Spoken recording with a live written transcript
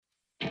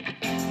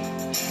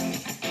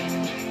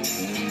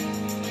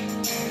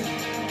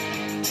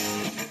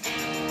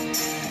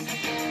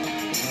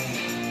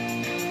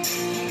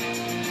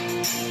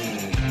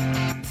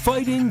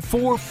fighting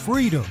for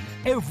freedom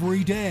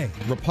every day.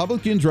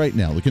 Republicans right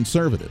now, the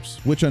conservatives,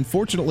 which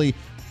unfortunately,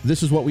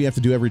 this is what we have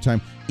to do every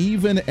time,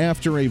 even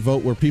after a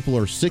vote where people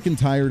are sick and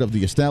tired of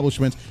the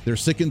establishment, they're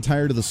sick and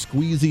tired of the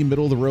squeezy,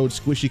 middle-of-the-road,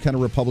 squishy kind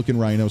of Republican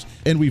rhinos,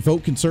 and we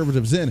vote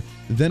conservatives in,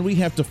 then we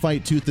have to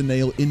fight tooth and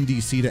nail in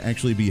D.C. to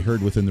actually be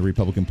heard within the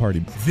Republican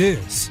Party.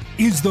 This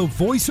is the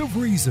Voice of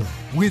Reason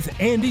with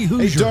Andy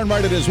Hoosier. Hey, darn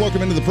right it is.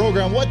 Welcome into the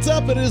program. What's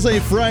up? It is a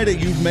Friday.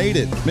 You've made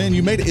it. Man,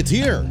 you made it. It's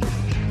here.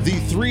 The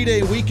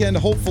 3-day weekend,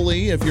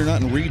 hopefully, if you're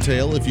not in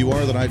retail. If you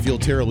are, then I feel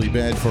terribly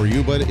bad for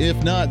you. But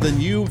if not, then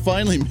you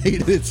finally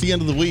made it. It's the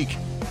end of the week.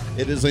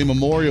 It is a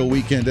Memorial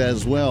weekend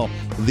as well.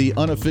 The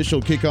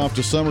unofficial kickoff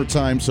to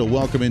summertime, so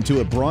welcome into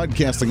it.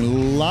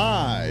 Broadcasting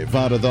live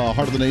out of the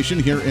heart of the nation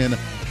here in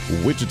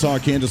Wichita,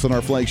 Kansas on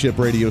our flagship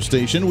radio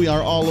station. We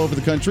are all over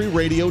the country,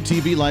 radio,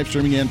 TV, live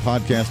streaming, and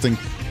podcasting.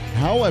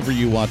 However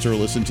you watch or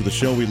listen to the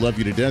show, we love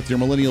you to death. Your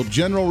Millennial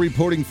General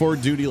reporting for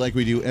duty like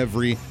we do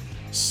every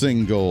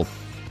single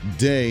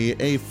day.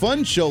 A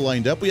fun show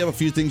lined up. We have a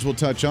few things we'll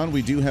touch on.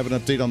 We do have an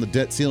update on the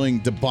debt ceiling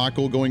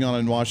debacle going on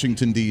in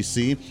Washington,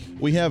 D.C.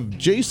 We have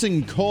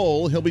Jason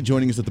Cole. He'll be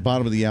joining us at the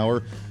bottom of the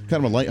hour.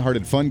 Kind of a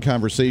lighthearted, fun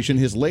conversation.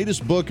 His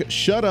latest book,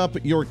 Shut Up,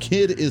 Your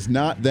Kid Is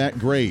Not That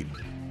Great.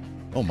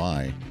 Oh,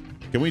 my.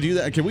 Can we do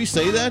that? Can we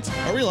say that?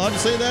 Are we allowed to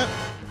say that?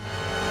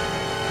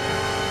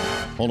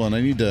 Hold on.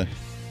 I need to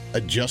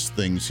adjust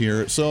things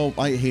here. So,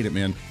 I hate it,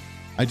 man.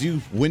 I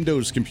do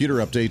Windows computer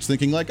updates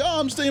thinking like, oh,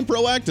 I'm staying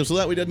proactive so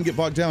that we doesn't get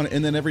bogged down.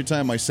 And then every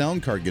time my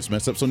sound card gets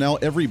messed up. So now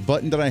every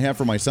button that I have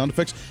for my sound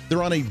effects,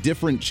 they're on a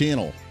different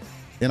channel.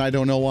 And I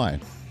don't know why.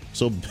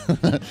 So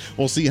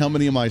we'll see how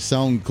many of my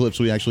sound clips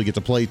we actually get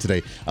to play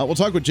today. We'll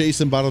talk with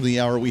Jason bottom of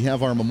the hour. We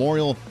have our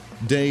Memorial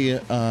Day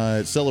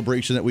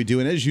celebration that we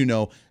do. And as you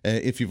know,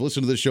 if you've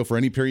listened to this show for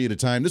any period of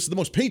time, this is the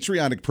most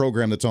patriotic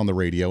program that's on the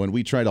radio. And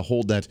we try to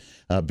hold that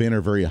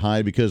banner very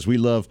high because we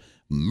love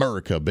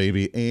America,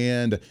 baby.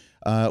 And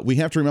we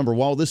have to remember,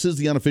 while this is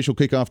the unofficial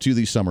kickoff to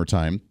the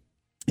summertime,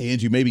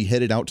 and you may be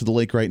headed out to the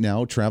lake right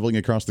now, traveling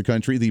across the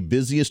country, the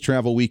busiest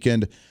travel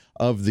weekend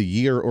of the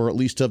year, or at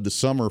least of the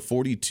summer,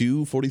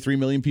 43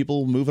 million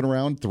people moving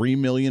around, 4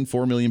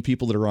 million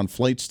people that are on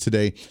flights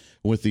today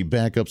with the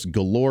backups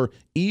galore,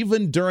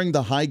 even during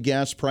the high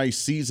gas price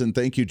season.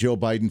 Thank you, Joe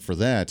Biden, for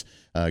that.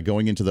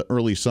 Going into the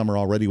early summer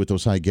already with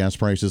those high gas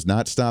prices,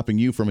 not stopping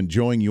you from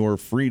enjoying your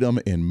freedom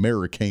and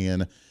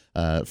American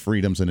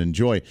freedoms and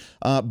enjoy.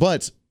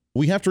 But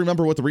we have to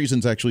remember what the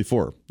reason's actually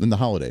for in the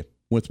holiday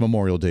with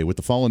Memorial Day, with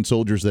the fallen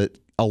soldiers that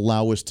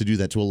allow us to do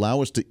that, to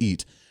allow us to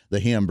eat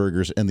the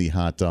hamburgers and the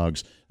hot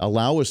dogs,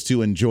 allow us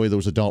to enjoy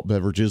those adult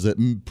beverages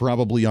that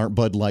probably aren't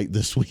Bud Light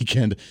this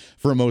weekend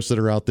for most that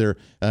are out there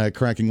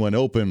cracking one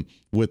open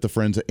with the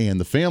friends and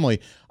the family.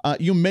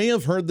 You may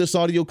have heard this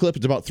audio clip.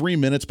 It's about 3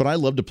 minutes, but I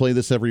love to play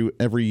this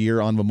every year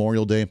on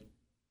Memorial Day.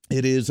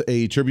 It is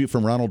a tribute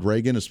from Ronald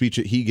Reagan, a speech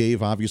that he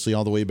gave, obviously,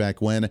 all the way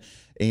back when.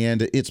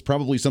 And it's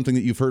probably something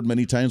that you've heard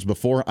many times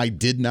before. I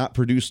did not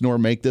produce nor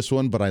make this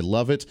one, but I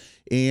love it.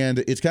 And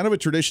it's kind of a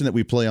tradition that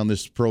we play on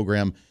this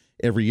program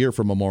every year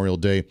for Memorial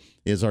Day,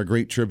 is our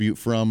great tribute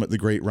from the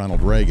great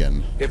Ronald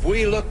Reagan. If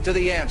we look to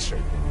the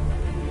answer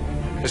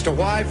as to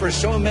why for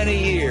so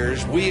many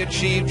years we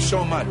achieved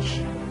so much,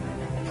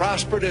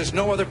 prospered as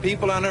no other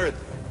people on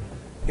earth,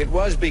 it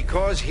was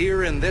because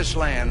here in this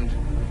land,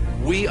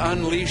 we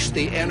unleashed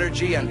the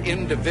energy and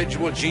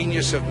individual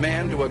genius of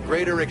man to a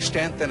greater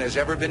extent than has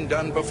ever been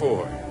done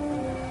before.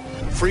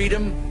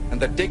 Freedom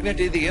and the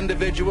dignity of the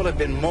individual have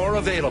been more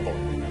available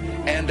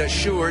and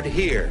assured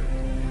here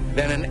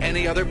than in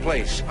any other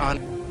place.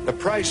 The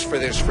price for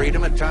this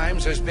freedom at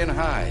times has been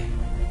high,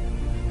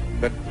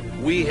 but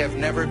we have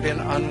never been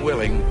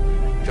unwilling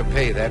to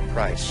pay that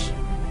price.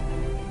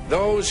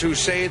 Those who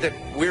say that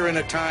we're in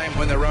a time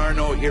when there are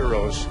no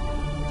heroes,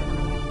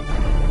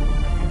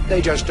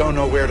 they just don't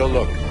know where to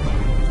look.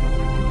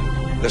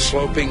 The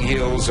sloping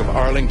hills of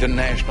Arlington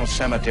National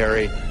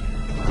Cemetery,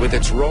 with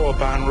its row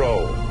upon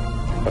row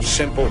of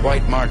simple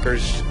white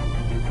markers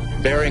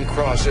bearing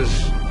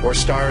crosses or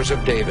stars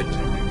of David,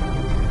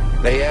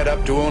 they add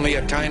up to only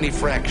a tiny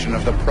fraction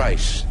of the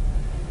price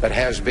that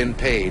has been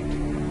paid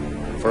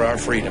for our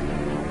freedom.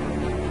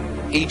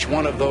 Each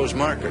one of those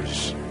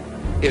markers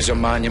is a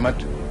monument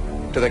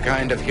to the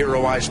kind of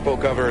hero I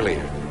spoke of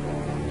earlier.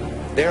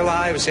 Their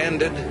lives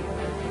ended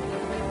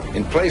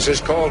in places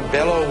called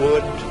Belleau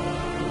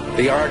Wood,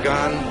 the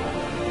Argonne,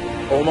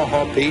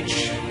 Omaha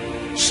Beach,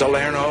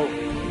 Salerno,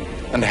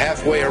 and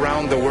halfway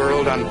around the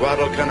world on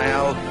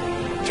Guadalcanal,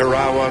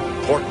 Tarawa,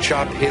 Pork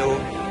Chop Hill,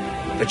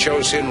 the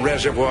Chosin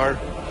Reservoir,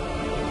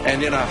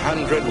 and in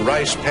 100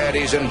 rice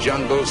paddies and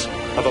jungles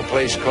of a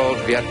place called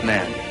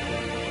Vietnam.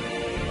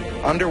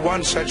 Under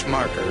one such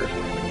marker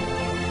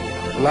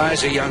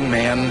lies a young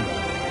man,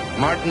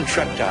 Martin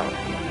Treptow,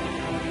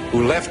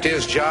 who left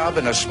his job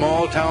in a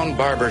small-town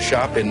barber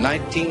shop in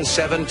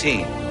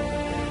 1917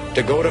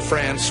 to go to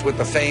France with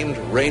the famed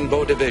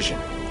Rainbow Division.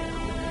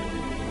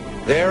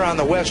 There on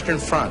the Western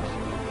Front,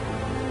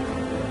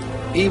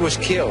 he was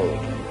killed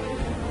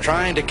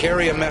trying to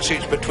carry a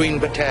message between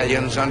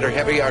battalions under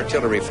heavy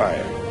artillery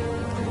fire.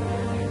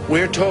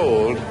 We're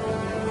told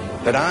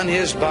that on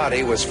his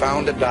body was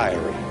found a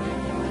diary.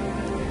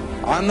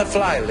 On the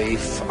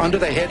flyleaf, under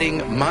the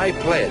heading, My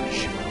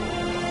Pledge,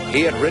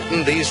 he had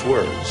written these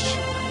words: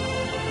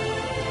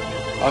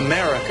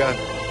 America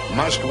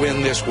must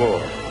win this war.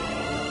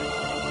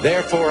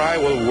 Therefore I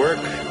will work,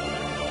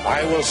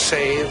 I will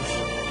save,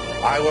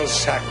 I will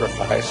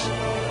sacrifice,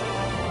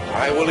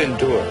 I will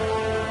endure.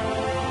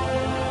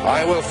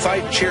 I will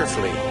fight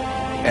cheerfully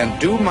and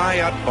do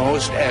my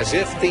utmost as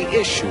if the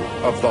issue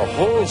of the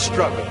whole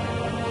struggle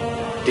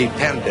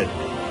depended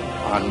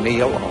on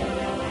me alone.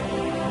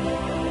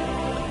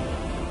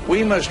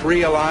 We must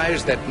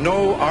realize that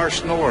no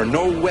arsenal or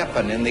no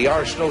weapon in the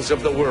arsenals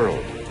of the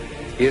world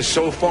is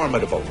so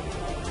formidable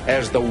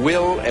as the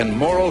will and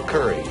moral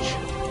courage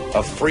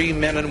of free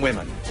men and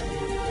women.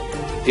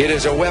 It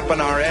is a weapon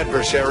our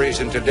adversaries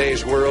in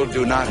today's world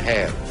do not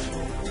have.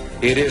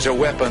 It is a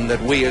weapon that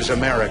we as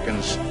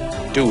Americans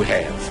do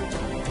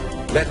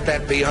have. Let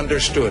that be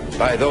understood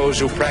by those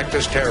who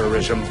practice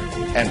terrorism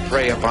and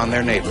prey upon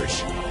their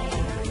neighbors.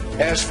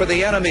 As for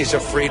the enemies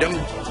of freedom,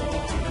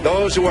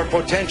 those who are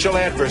potential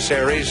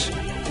adversaries,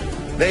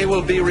 they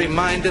will be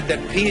reminded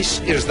that peace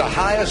is the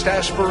highest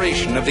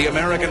aspiration of the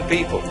American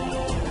people.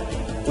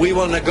 We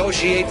will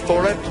negotiate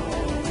for it,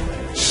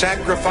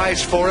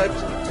 sacrifice for it.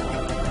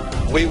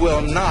 We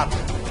will not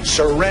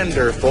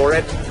surrender for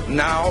it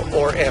now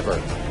or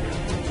ever.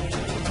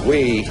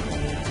 We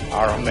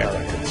are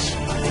Americans.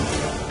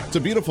 It's a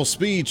beautiful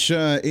speech,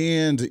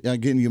 and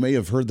again, you may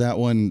have heard that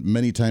one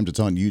many times. It's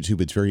on YouTube.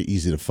 It's very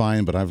easy to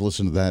find, but I've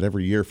listened to that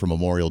every year for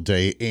Memorial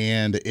Day,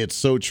 and it's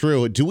so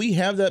true. Do we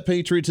have that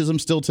patriotism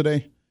still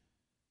today?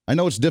 I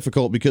know it's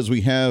difficult because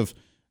we have,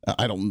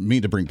 I don't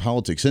mean to bring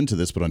politics into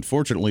this, but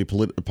unfortunately,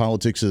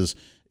 politics has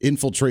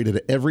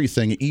infiltrated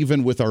everything,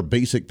 even with our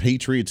basic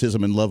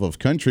patriotism and love of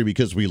country,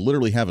 because we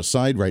literally have a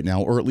side right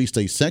now, or at least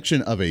a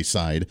section of a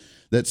side,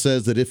 that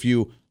says that if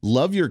you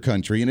love your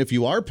country and if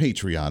you are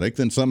patriotic,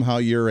 then somehow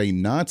you're a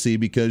Nazi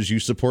because you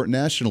support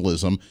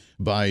nationalism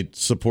by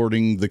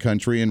supporting the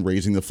country and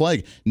raising the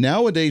flag.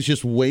 Nowadays,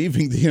 just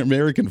waving the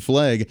American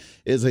flag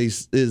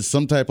is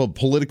some type of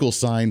political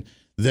sign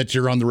that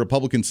you're on the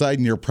Republican side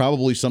and you're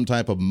probably some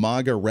type of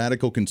MAGA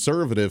radical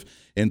conservative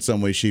in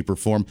some way, shape, or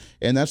form.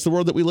 And that's the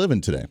world that we live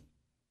in today.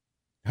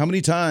 How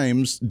many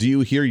times do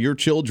you hear your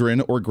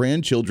children or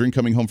grandchildren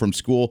coming home from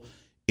school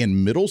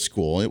in middle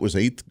school? It was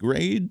 8th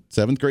grade,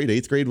 7th grade,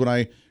 8th grade when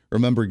I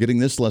remember getting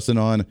this lesson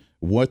on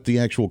what the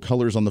actual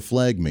colors on the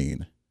flag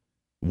mean,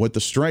 what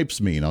the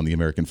stripes mean on the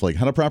American flag,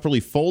 how to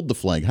properly fold the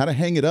flag, how to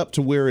hang it up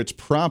to where it's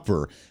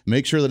proper,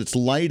 make sure that it's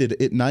lighted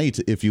at night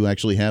if you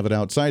actually have it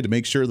outside, to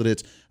make sure that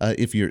it's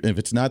if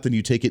it's not, then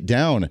you take it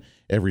down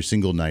every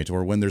single night,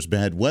 or when there's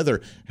bad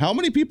weather. How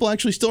many people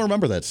actually still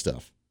remember that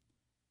stuff?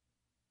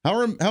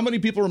 How many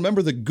people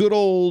remember the good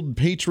old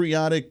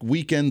patriotic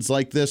weekends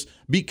like this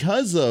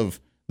because of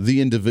the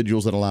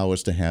individuals that allow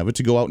us to have it,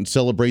 to go out and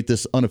celebrate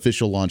this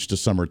unofficial launch to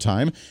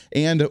summertime?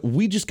 And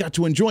we just got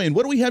to enjoy. And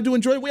what do we have to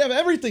enjoy? We have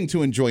everything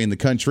to enjoy in the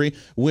country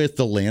with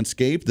the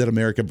landscape that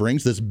America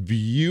brings. This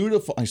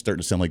beautiful, I start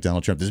to sound like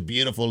Donald Trump, this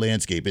beautiful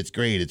landscape. It's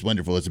great. It's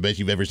wonderful. It's the best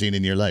you've ever seen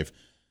in your life.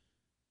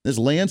 This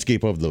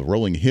landscape of the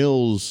rolling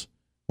hills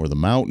or the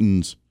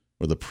mountains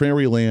or the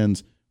prairie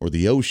lands or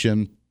the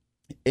ocean,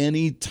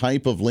 any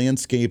type of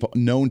landscape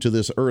known to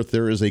this earth,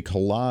 there is a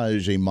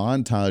collage, a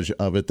montage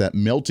of it, that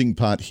melting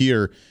pot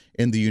here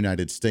in the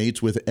United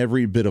States, with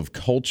every bit of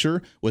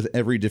culture, with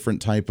every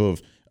different type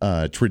of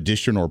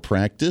tradition or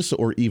practice,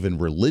 or even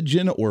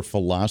religion or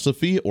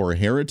philosophy or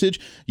heritage.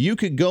 You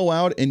could go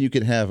out and you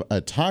could have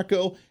a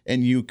taco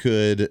and you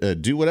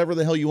could do whatever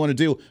the hell you want to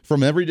do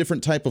from every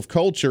different type of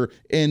culture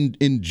and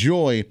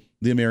enjoy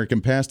the American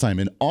pastime.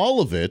 And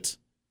all of it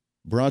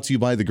brought to you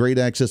by the great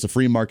access of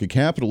free market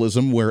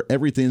capitalism, where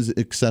everything is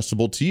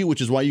accessible to you, which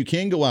is why you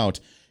can go out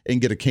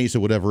and get a case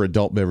of whatever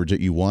adult beverage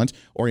that you want,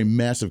 or a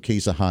massive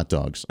case of hot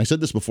dogs. I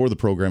said this before the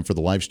program for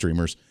the live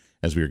streamers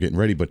as we were getting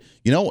ready, but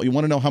you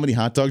want to know how many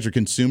hot dogs are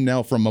consumed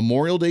now from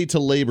Memorial Day to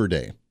Labor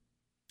Day?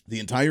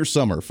 The entire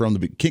summer, from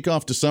the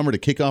kickoff to summer to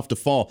kickoff to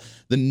fall,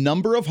 the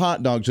number of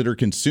hot dogs that are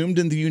consumed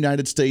in the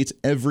United States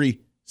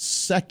every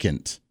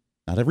second,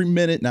 not every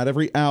minute, not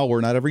every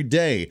hour, not every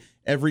day,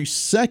 every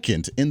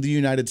second in the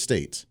United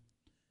States,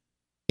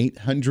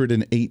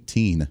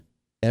 818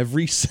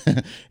 every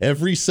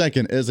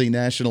second as a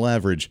national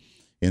average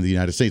in the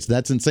United States.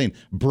 That's insane.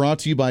 Brought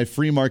to you by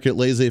free market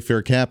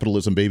laissez-faire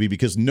capitalism, baby,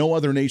 because no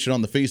other nation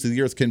on the face of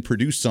the earth can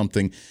produce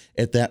something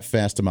at that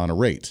fast amount of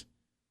rate.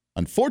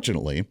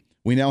 Unfortunately,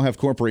 we now have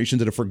corporations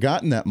that have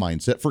forgotten that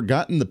mindset,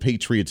 forgotten the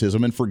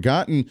patriotism, and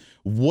forgotten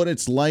what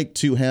it's like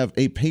to have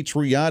a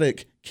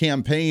patriotic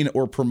campaign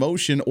or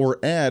promotion or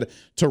ad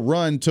to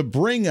run to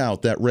bring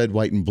out that red,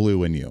 white, and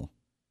blue in you.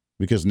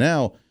 Because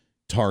now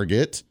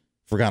Target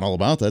forgot all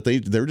about that.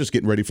 They're just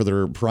getting ready for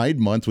their Pride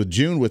Month with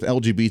June with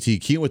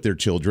LGBTQ with their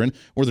children,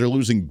 where they're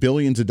losing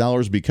billions of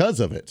dollars because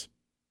of it.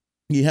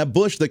 You have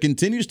Bush that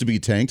continues to be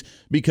tanked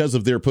because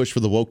of their push for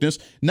the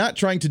wokeness, not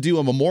trying to do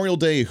a Memorial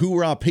Day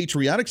hoorah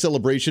patriotic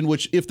celebration,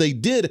 which if they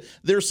did,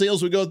 their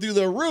sales would go through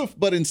the roof.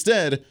 But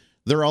instead,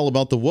 they're all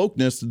about the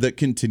wokeness that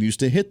continues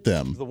to hit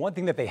them. The one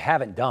thing that they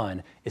haven't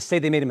done is say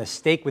they made a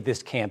mistake with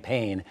this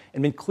campaign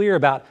and been clear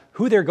about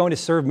who they're going to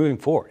serve moving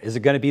forward. Is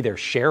it going to be their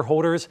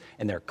shareholders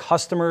and their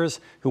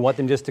customers who want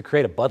them just to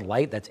create a Bud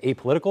Light that's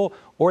apolitical,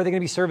 or are they going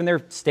to be serving their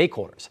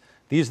stakeholders?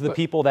 These are the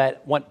people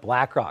that want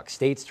BlackRock,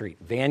 State Street,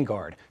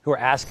 Vanguard, who are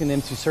asking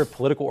them to serve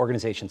political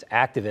organizations,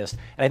 activists.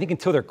 And I think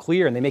until they're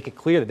clear and they make it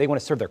clear that they want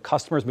to serve their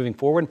customers moving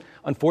forward,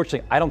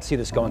 unfortunately, I don't see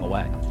this going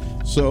away.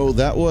 So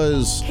that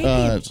was,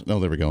 there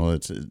we go.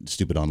 It's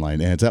stupid online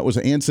ads. That was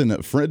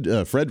Anson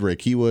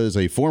Frederick. He was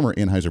a former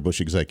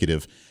Anheuser-Busch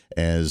executive,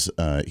 as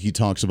he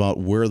talks about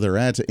where they're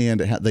at,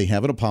 and they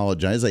haven't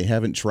apologized. They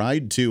haven't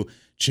tried to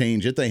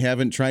change it. They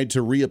haven't tried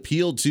to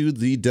reappeal to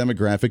the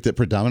demographic that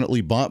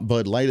predominantly bought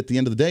Bud Light at the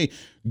end of the day,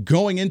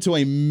 going into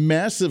a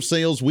massive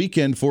sales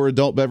weekend for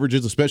adult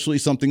beverages, especially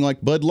something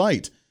like Bud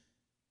Light.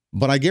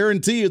 But I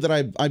guarantee you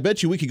that I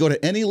bet you we could go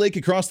to any lake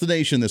across the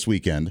nation this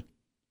weekend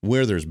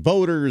where there's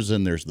boaters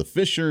and there's the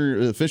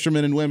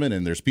fishermen and women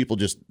and there's people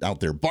just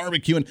out there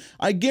barbecuing.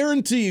 I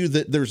guarantee you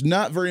that there's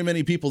not very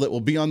many people that will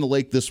be on the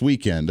lake this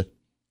weekend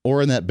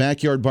or in that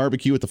backyard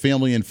barbecue with the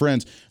family and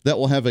friends that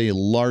will have a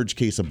large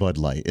case of Bud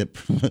Light. It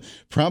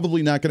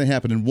probably not going to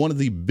happen. In one of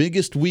the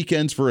biggest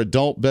weekends for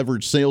adult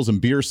beverage sales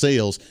and beer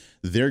sales,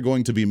 they're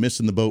going to be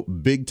missing the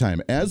boat big time.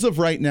 As of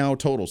right now,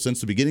 total, since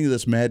the beginning of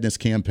this madness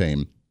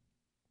campaign,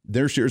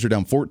 their shares are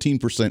down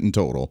 14% in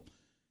total,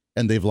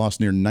 and they've lost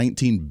near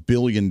 $19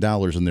 billion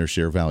in their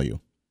share value.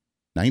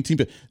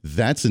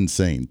 That's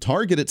insane.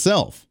 Target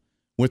itself,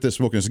 with this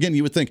wokeness. Again,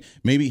 you would think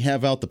maybe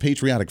have out the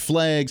patriotic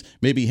flags,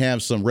 maybe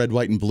have some red,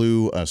 white, and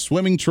blue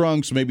swimming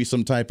trunks, maybe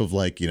some type of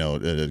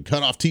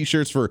cut off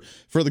T-shirts for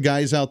the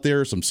guys out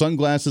there, some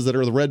sunglasses that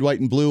are the red, white,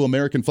 and blue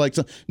American flags.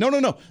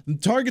 No.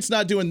 Target's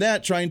not doing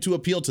that, trying to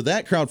appeal to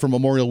that crowd for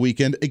Memorial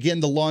Weekend. Again,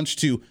 the launch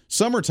to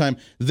summertime.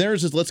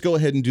 Theirs is let's go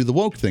ahead and do the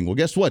woke thing. Well,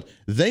 guess what?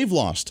 They've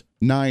lost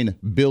 $9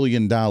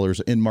 billion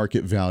in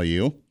market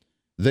value.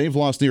 They've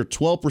lost near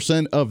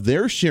 12% of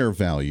their share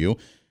value,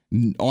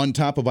 on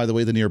top of, by the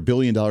way, the near $1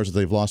 billion that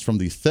they've lost from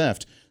the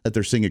theft that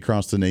they're seeing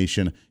across the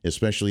nation,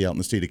 especially out in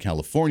the state of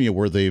California,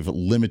 where they've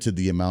limited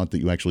the amount that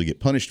you actually get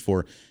punished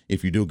for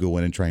if you do go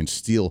in and try and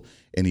steal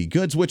any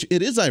goods, which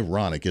it is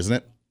ironic, isn't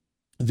it?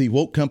 The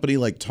woke company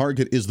like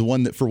Target is the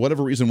one that, for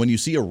whatever reason, when you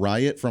see a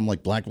riot from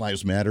like Black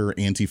Lives Matter or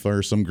Antifa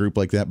or some group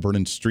like that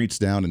burning streets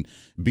down and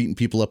beating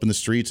people up in the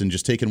streets and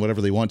just taking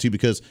whatever they want to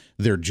because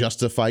they're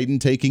justified in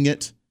taking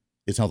it,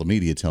 it's how the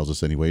media tells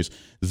us anyways,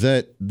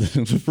 that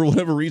for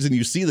whatever reason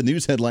you see the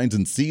news headlines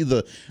and see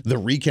the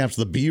recaps,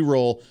 the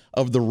B-roll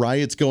of the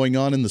riots going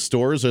on in the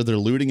stores, or they're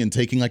looting and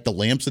taking like the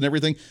lamps and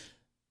everything.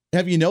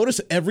 Have you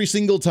noticed every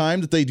single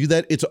time that they do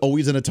that, it's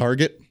always in a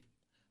Target?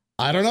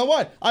 I don't know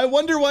why. I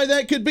wonder why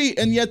that could be.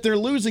 And yet they're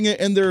losing it,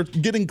 and they're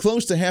getting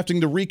close to having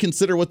to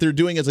reconsider what they're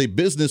doing as a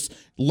business,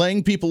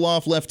 laying people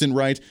off left and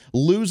right,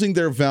 losing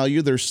their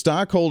value. Their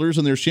stockholders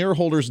and their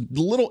shareholders a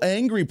little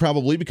angry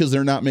probably because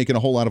they're not making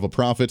a whole lot of a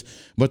profit,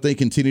 but they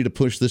continue to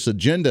push this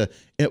agenda.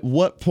 At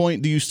what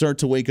point do you start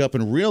to wake up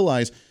and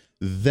realize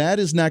that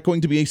is not going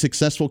to be a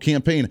successful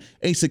campaign?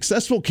 A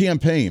successful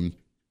campaign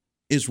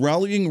is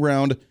rallying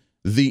around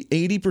the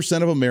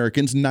 80% of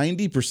Americans,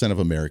 90% of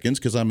Americans,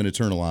 because I'm an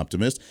eternal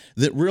optimist,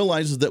 that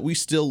realizes that we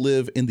still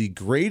live in the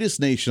greatest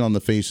nation on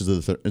the faces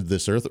of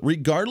this earth,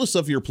 regardless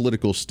of your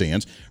political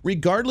stance,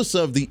 regardless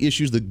of the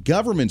issues the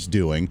government's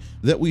doing,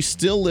 that we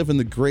still live in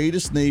the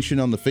greatest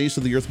nation on the face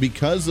of the earth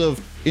because of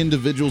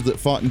individuals that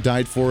fought and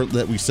died for it,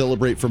 that we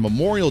celebrate for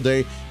Memorial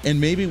Day. And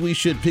maybe we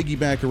should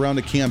piggyback around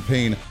a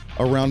campaign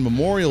around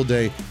Memorial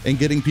Day and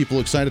getting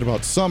people excited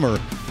about summer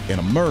in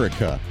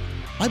America.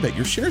 I bet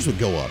your shares would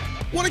go up.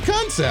 What a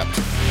concept!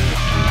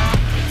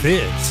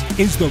 This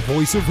is the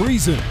Voice of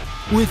Reason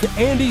with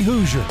Andy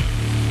Hoosier.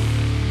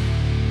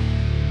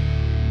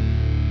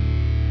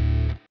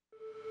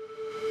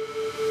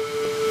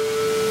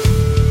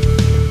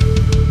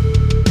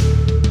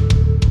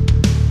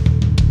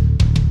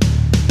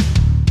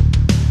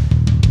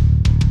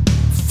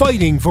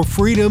 Fighting for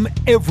freedom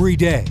every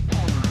day.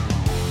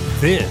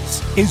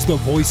 This is the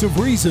Voice of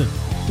Reason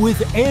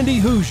with Andy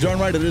Hoosier. Darn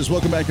right it is.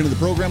 Welcome back into the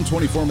program.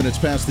 24 minutes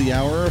past the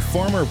hour.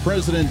 Former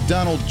President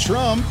Donald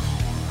Trump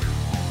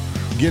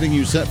getting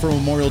you set for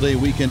Memorial Day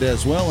weekend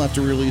as well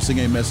after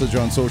releasing a message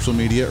on social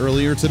media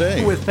earlier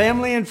today. With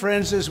family and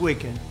friends this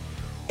weekend,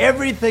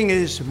 everything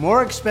is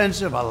more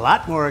expensive, a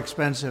lot more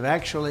expensive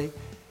actually,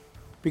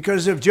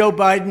 because of Joe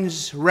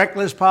Biden's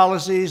reckless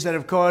policies that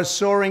have caused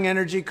soaring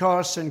energy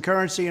costs and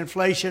currency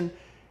inflation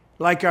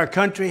like our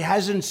country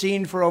hasn't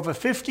seen for over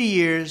 50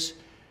 years.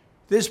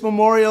 This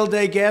Memorial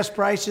Day, gas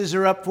prices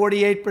are up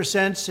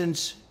 48%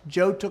 since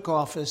Joe took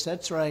office.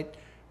 That's right,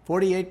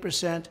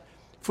 48%.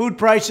 Food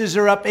prices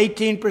are up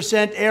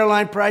 18%.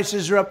 Airline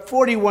prices are up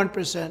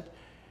 41%.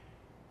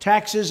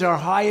 Taxes are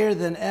higher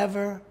than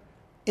ever.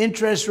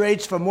 Interest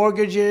rates for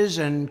mortgages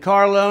and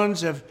car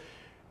loans have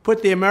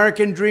put the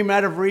American dream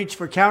out of reach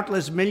for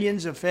countless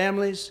millions of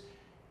families.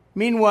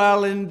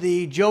 Meanwhile, in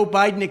the Joe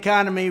Biden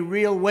economy,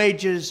 real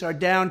wages are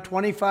down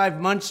 25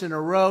 months in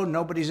a row.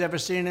 Nobody's ever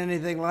seen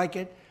anything like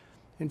it.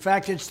 In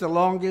fact, it's the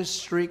longest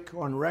streak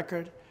on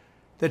record.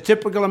 The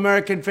typical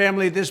American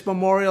family this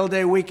Memorial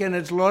Day weekend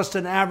has lost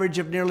an average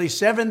of nearly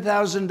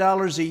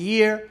 $7,000 a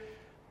year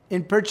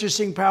in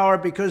purchasing power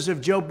because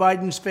of Joe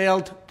Biden's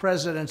failed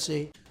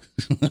presidency.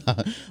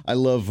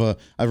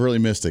 I've really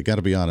missed it, got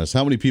to be honest.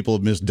 How many people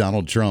have missed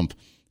Donald Trump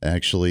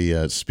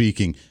actually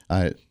speaking?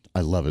 I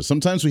love it.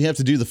 Sometimes we have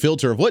to do the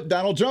filter of what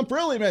Donald Trump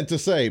really meant to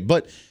say,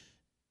 but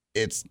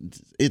it's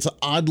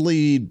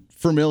oddly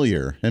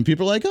familiar. And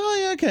people are like, oh,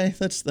 yeah, okay,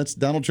 that's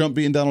Donald Trump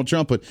being Donald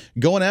Trump. But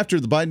going after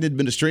the Biden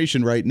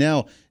administration right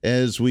now,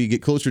 as we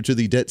get closer to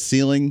the debt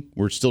ceiling,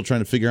 we're still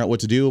trying to figure out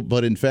what to do.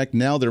 But in fact,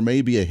 now there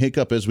may be a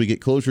hiccup as we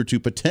get closer to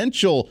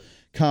potential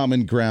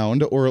common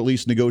ground, or at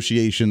least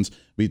negotiations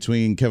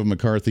between Kevin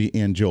McCarthy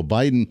and Joe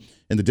Biden.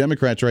 And the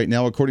Democrats right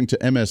now, according to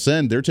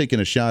MSN, they're taking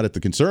a shot at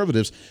the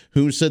conservatives,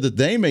 who said that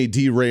they may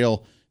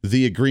derail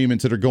the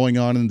agreements that are going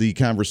on in the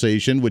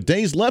conversation. With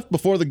days left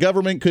before the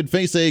government could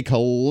face a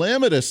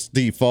calamitous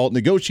default,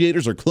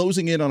 negotiators are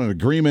closing in on an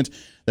agreement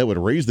that would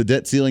raise the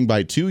debt ceiling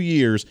by 2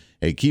 years,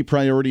 a key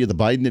priority of the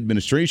Biden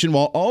administration,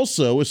 while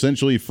also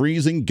essentially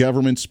freezing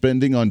government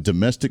spending on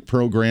domestic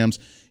programs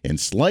and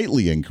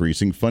slightly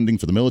increasing funding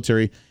for the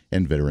military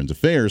and Veterans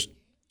Affairs,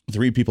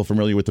 3 people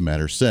familiar with the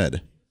matter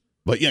said.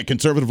 But yet,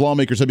 conservative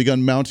lawmakers have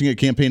begun mounting a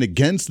campaign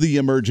against the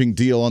emerging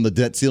deal on the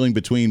debt ceiling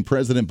between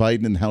President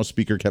Biden and House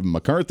Speaker Kevin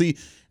McCarthy,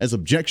 as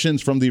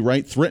objections from the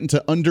right threaten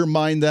to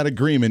undermine that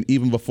agreement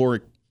even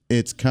before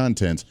its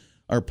contents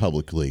are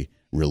publicly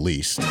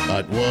released.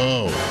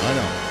 Whoa, I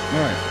know.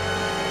 All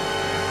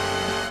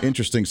right.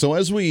 Interesting. So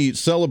as we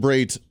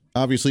celebrate,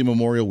 obviously,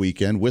 Memorial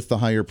Weekend, with the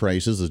higher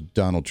prices, as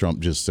Donald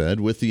Trump just said,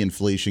 with the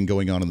inflation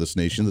going on in this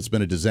nation that's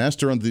been a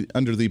disaster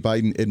under the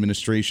Biden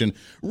administration,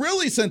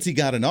 really since he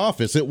got in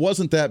office. It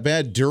wasn't that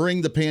bad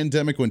during the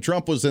pandemic when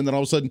Trump was in, then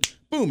all of a sudden,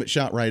 boom, it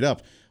shot right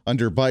up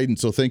under Biden.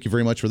 So thank you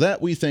very much for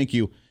that. We thank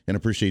you and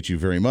appreciate you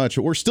very much.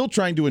 We're still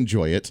trying to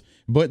enjoy it,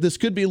 but this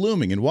could be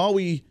looming. And while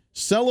we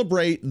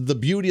celebrate the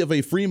beauty of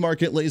a free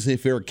market,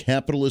 laissez-faire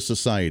capitalist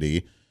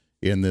society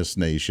in this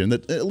nation,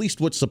 that at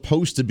least what's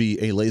supposed to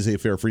be a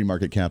laissez-faire free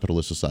market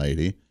capitalist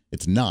society,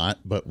 it's not,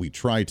 but we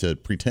try to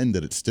pretend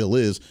that it still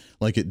is,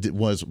 like it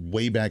was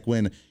way back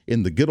when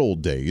in the good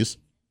old days.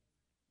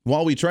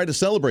 While we try to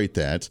celebrate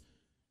that,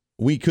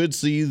 we could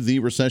see the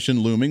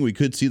recession looming. We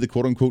could see the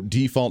quote-unquote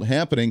default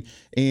happening.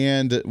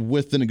 And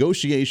with the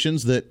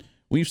negotiations that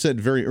we've said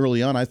very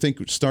early on, I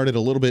think started a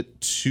little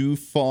bit too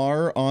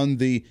far on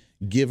the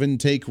give and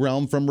take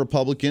realm from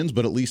Republicans,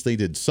 but at least they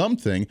did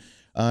something.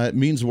 It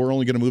means we're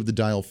only going to move the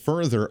dial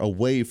further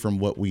away from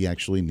what we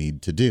actually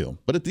need to do.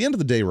 But at the end of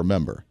the day,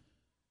 remember,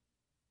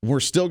 we're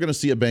still going to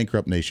see a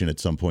bankrupt nation at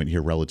some point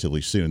here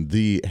relatively soon.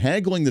 The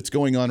haggling that's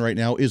going on right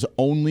now is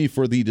only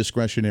for the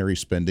discretionary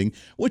spending,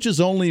 which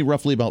is only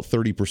roughly about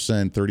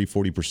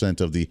 40%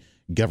 of the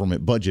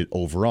government budget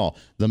overall.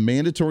 The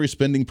mandatory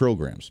spending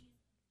programs,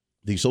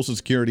 the Social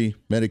Security,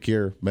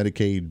 Medicare,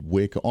 Medicaid,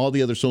 WIC, all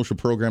the other social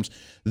programs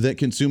that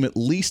consume at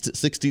least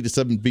 60 to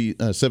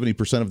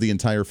 70% of the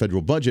entire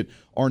federal budget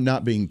are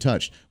not being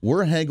touched.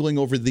 We're haggling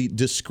over the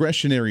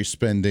discretionary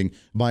spending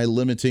by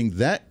limiting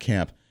that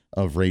cap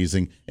of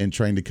raising and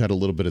trying to cut a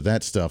little bit of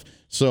that stuff.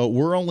 So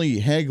we're only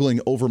haggling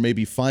over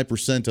maybe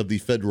 5% of the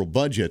federal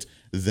budget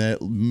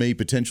that may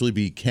potentially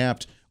be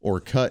capped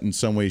or cut in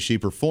some way,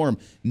 shape, or form.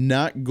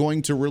 Not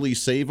going to really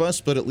save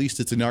us, but at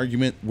least it's an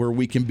argument where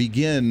we can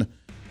begin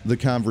the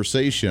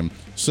conversation.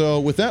 So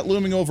with that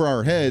looming over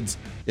our heads,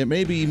 it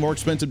may be more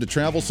expensive to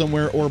travel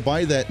somewhere or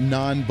buy that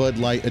non-Bud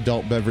Light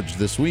adult beverage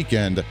this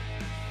weekend,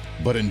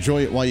 but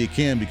enjoy it while you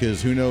can,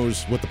 because who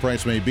knows what the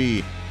price may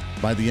be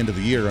by the end of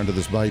the year under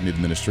this Biden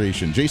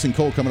administration. Jason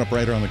Cole coming up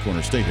right around the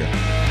corner. Stay here.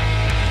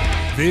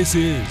 This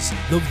is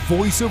the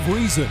Voice of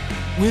Reason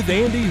with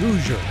Andy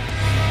Hoosier.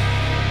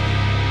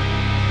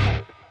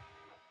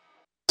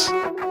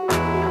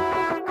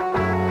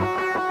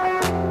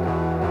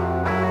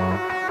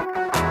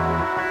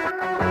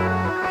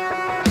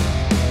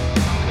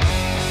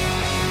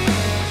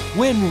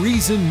 When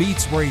Reason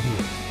Meets Radio.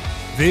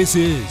 This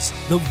is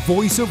the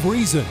Voice of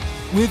Reason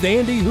with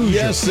Andy Hoosier.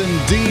 Yes,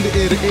 indeed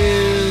it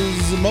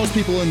is. Most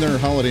people in their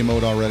holiday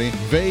mode already.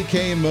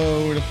 Vacay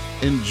mode,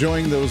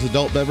 enjoying those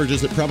adult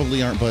beverages that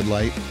probably aren't Bud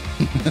Light.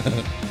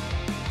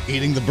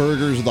 Eating the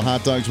burgers or the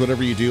hot dogs,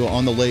 whatever you do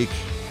on the lake,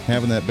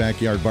 having that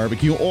backyard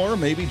barbecue, or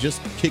maybe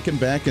just kicking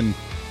back and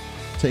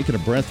taking a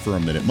breath for a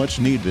minute. Much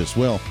needed as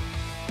well.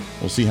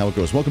 We'll see how it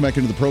goes. Welcome back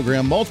into the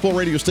program. Multiple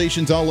radio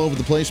stations all over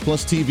the place,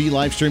 plus TV,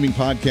 live streaming,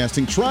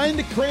 podcasting, trying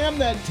to cram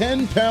that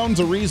 10 pounds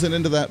of reason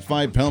into that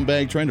 5-pound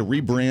bag, trying to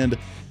rebrand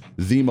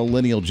the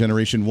millennial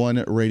generation,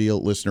 one radio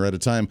listener at a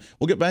time.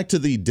 We'll get back to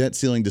the debt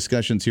ceiling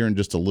discussions here in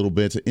just a little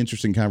bit.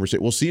 Interesting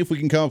conversation. We'll see if we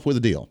can come up with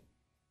a deal.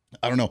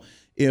 I don't know.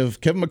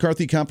 If Kevin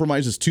McCarthy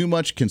compromises too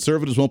much,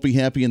 conservatives won't be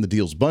happy and the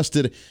deal's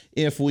busted.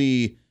 If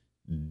we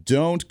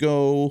don't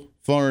go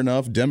far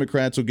enough,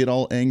 Democrats will get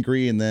all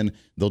angry, and then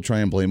they'll try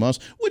and blame us,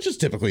 which is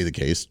typically the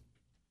case.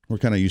 We're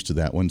kind of used to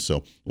that one,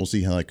 so we'll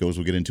see how that goes.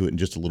 We'll get into it in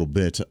just a little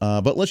bit.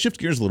 But let's shift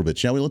gears a little bit,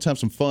 shall we? Let's have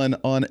some fun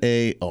on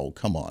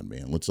come on,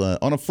 man. Let's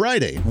on a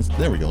Friday.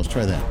 There we go. Let's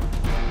try that.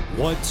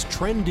 What's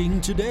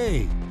trending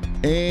today?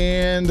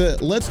 And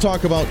let's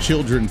talk about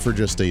children for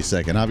just a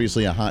second.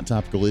 Obviously, a hot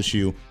topical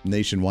issue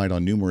nationwide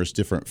on numerous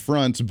different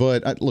fronts.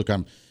 But look,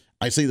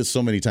 I say this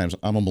so many times.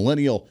 I'm a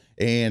millennial,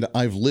 and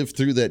I've lived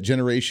through that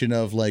generation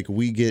of like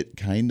we get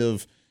kind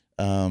of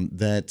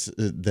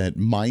that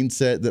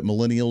mindset that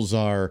millennials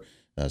are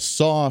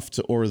soft,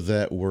 or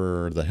that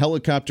we're the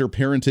helicopter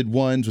parented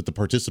ones with the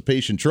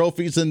participation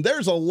trophies. And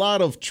there's a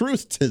lot of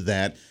truth to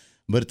that.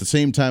 But at the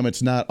same time,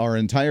 it's not our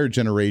entire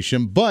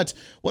generation. But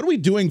what are we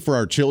doing for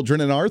our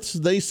children, and are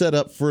they set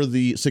up for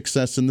the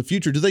success in the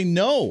future? Do they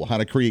know how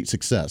to create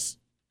success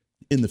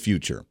in the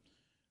future?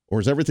 Or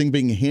is everything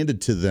being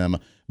handed to them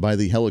by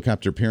the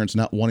helicopter parents,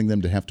 not wanting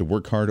them to have to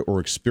work hard or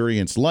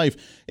experience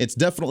life? It's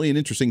definitely an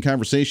interesting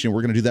conversation.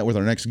 We're going to do that with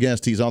our next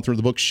guest. He's author of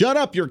the book, Shut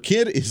Up, Your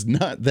Kid Is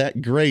Not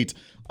That Great.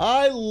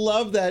 I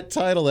love that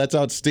title. That's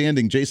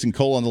outstanding. Jason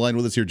Cole on the line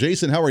with us here.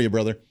 Jason, how are you,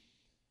 brother?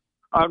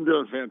 I'm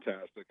doing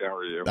fantastic. How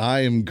are you?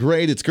 I am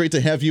great. It's great to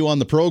have you on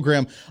the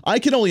program. I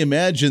can only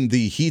imagine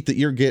the heat that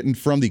you're getting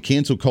from the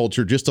cancel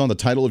culture just on the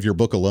title of your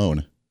book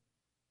alone.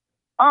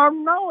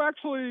 No,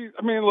 actually,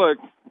 I mean, look,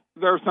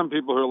 there are some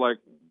people who are like,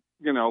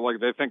 like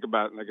they think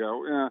about it and they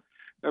go, yeah,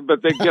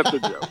 but they get the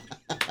joke.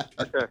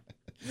 Okay.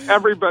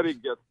 Everybody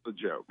gets the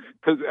joke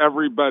because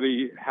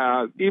everybody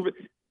has, even,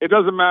 it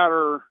doesn't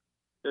matter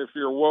if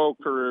you're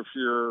woke or if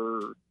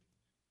you're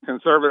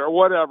conservative or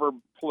whatever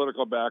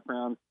political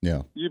background.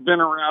 Yeah. You've been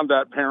around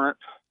that parent,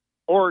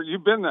 or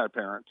you've been that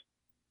parent,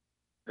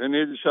 and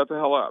need to shut the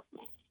hell up.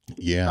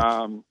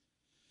 Yeah.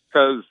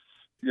 Because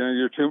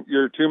you're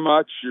too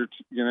much.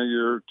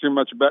 You're too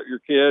much about your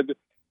kid,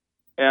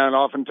 and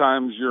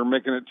oftentimes you're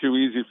making it too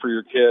easy for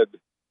your kid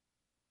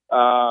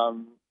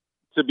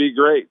to be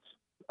great,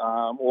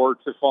 or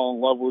to fall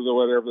in love with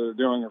whatever they're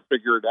doing or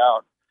figure it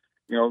out.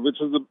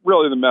 Which is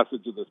really the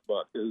message of this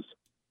book is,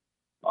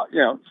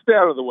 stay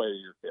out of the way of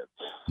your kids.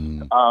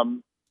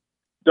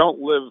 Don't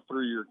live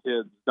through your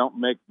kids. Don't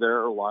make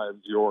their lives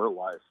your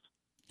life.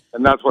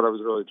 And that's what I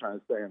was really trying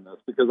to say in this,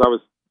 because I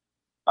was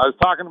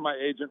talking to my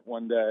agent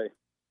one day,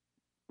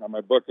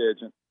 my book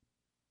agent,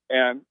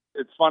 and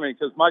it's funny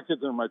because my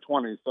kids are in my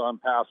 20s, so I'm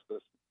past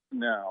this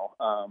now.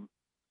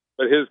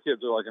 But his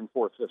kids are like in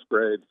 4th, 5th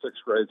grade,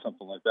 6th grade,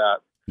 something like that.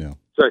 Yeah.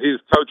 So he's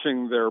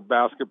coaching their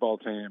basketball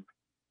team,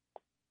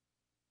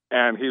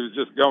 and he was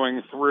just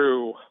going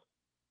through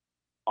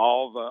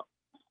all the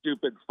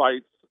stupid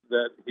fights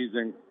that he's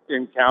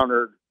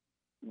encountered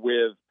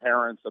with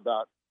parents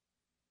about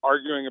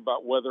arguing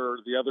about whether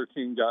the other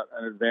team got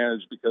an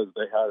advantage because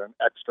they had an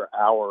extra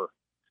hour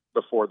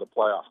before the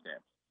playoff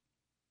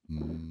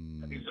game.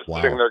 And he's just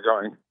sitting there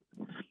going,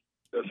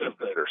 "Those fifth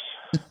graders."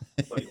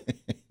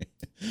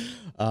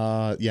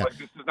 Yeah. Like,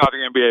 this is not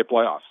the NBA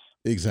playoffs.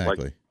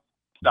 Exactly. Like,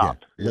 stop.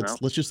 Yeah.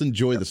 Let's just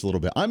enjoy this a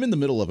little bit. I'm in the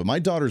middle of it. My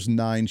daughter's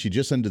 9. She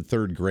just ended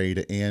 3rd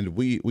grade, and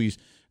we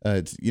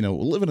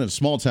living in a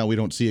small town, we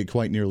don't see it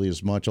quite nearly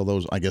as much.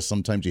 Although I guess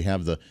sometimes you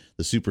have the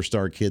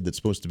superstar kid that's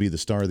supposed to be the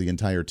star of the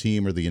entire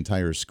team or the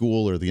entire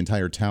school or the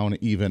entire town,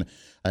 even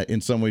in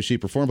some way,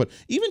 shape, or form. But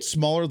even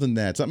smaller than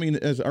that. I mean,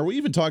 are we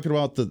even talking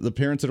about the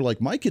parents that are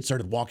like, my kid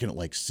started walking at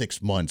like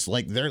 6 months?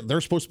 Like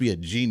they're supposed to be a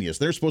genius.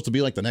 They're supposed to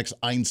be like the next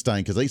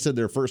Einstein because they said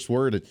their first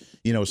word at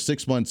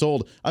 6 months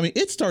old. I mean,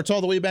 it starts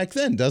all the way back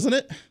then, doesn't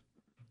it?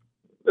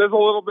 There's a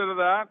little bit of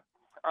that.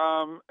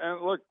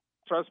 And look,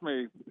 trust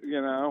me,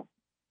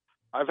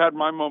 I've had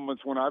my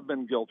moments when I've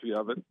been guilty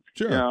of it.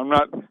 Sure. I'm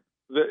not.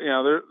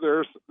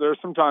 There's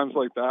some times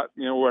like that.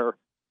 Where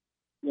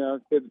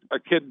a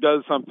kid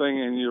does something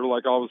and you're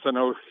like all of a sudden,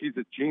 oh, he's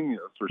a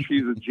genius or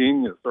she's a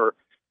genius or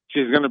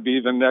she's going to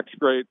be the next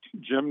great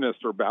gymnast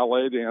or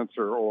ballet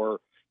dancer or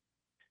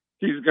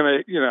he's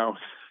going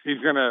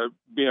to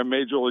be a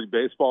Major League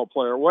Baseball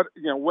player.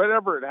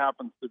 Whatever it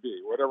happens to be,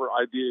 whatever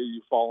idea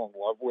you fall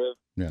in love with,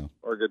 yeah,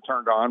 or get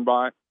turned on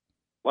by,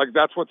 like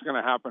that's what's going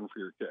to happen for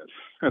your kid.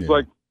 It's yeah.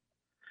 like,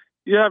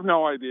 you have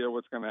no idea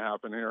what's going to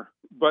happen here.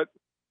 But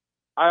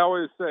I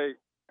always say,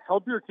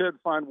 help your kid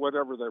find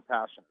whatever they're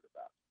passionate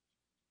about.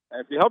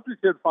 And if you help your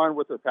kid find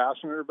what they're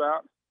passionate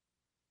about,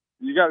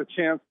 you got a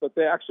chance that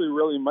they actually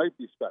really might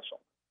be special.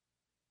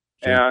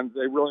 Sure. And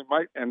they really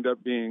might end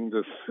up being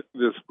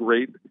this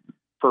great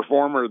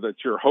performer that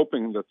you're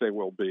hoping that they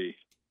will be.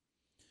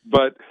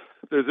 But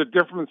there's a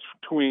difference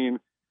between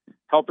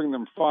helping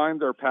them find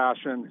their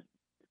passion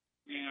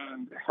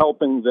and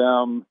helping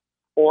them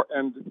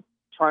and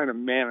trying to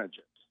manage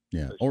it.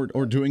 Yeah,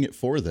 or doing it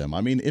for them.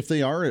 I mean, if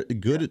they are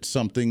good at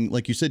something,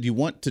 like you said, you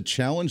want to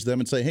challenge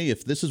them and say, hey,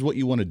 if this is what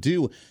you want to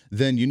do,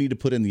 then you need to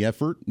put in the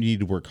effort. You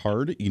need to work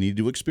hard. You need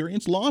to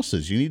experience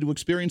losses. You need to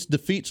experience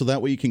defeat so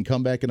that way you can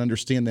come back and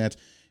understand that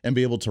and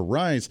be able to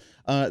rise.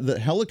 The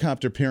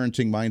helicopter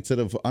parenting mindset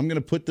of, I'm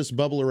going to put this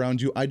bubble around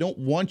you. I don't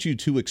want you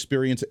to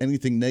experience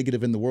anything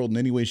negative in the world in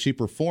any way, shape,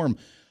 or form.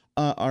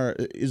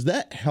 Is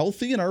that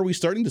healthy? And are we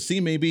starting to see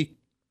maybe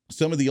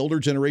some of the older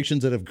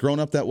generations that have grown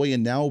up that way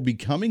and now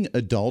becoming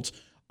adults?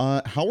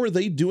 How are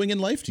they doing in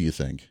life, do you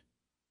think?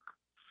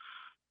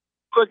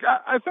 Look,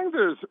 I think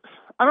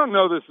I don't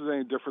know this is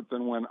any different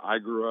than when I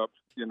grew up,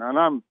 and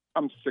I'm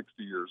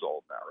 60 years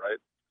old now, right?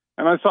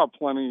 And I saw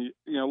plenty,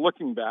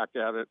 looking back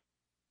at it,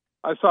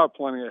 I saw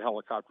plenty of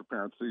helicopter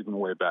parents even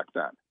way back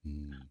then.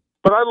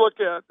 But I look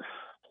at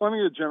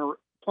plenty of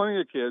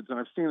kids, and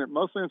I've seen it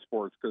mostly in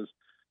sports because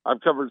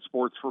I've covered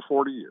sports for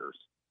 40 years,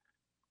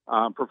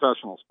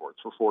 professional sports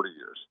for 40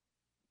 years,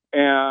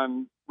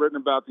 and written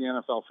about the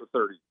NFL for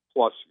 30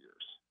 plus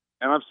years.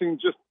 And I've seen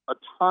just a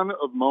ton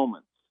of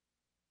moments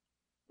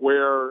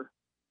where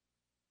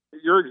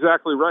you're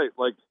exactly right.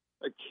 Like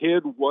a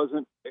kid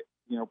wasn't,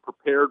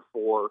 prepared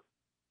for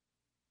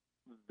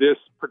this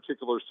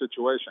particular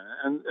situation.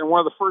 And one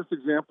of the first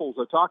examples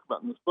I talk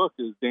about in this book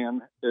is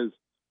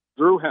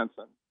Drew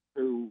Henson,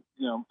 who,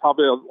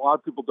 probably a lot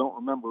of people don't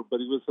remember, but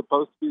he was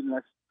supposed to be the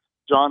next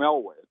John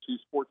Elway, a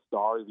two-sport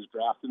star. He was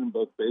drafted in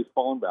both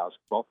baseball and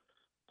basketball,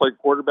 played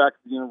quarterback at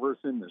the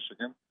University of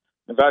Michigan.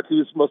 In fact, he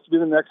was supposed to be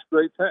the next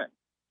great thing.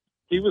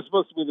 He was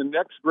supposed to be the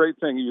next great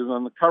thing. He was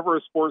on the cover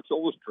of Sports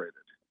Illustrated.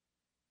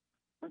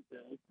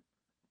 Okay.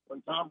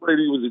 When Tom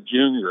Brady was a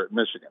junior at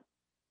Michigan.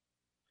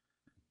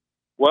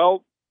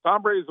 Well,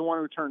 Tom Brady is the one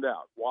who turned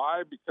out.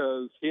 Why?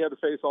 Because he had to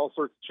face all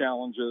sorts of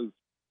challenges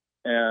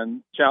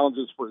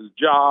for his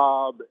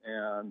job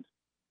and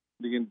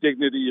the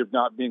indignity of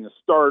not being a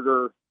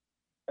starter.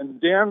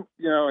 And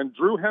and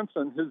Drew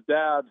Henson, his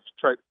dad,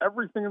 tried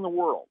everything in the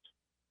world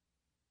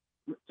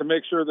to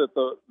make sure that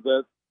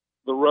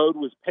the road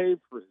was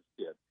paved for his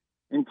kid,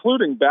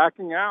 including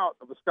backing out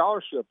of a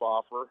scholarship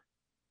offer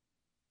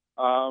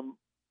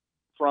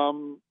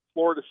from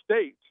Florida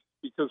State,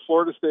 because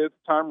Florida State at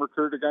the time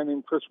recruited a guy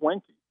named Chris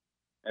Wenke.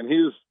 And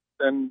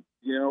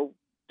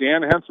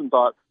Dan Henson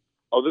thought,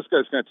 oh, this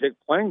guy's going to take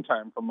playing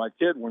time from my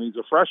kid when he's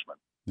a freshman.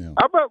 Yeah.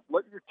 How about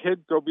let your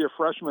kid go be a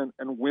freshman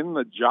and win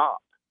the job?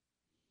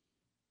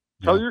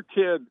 Yeah. Tell your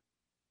kid,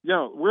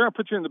 we're going to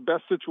put you in the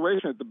best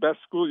situation at the best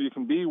school you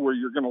can be, where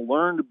you're going to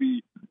learn to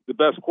be the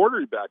best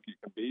quarterback you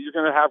can be. You're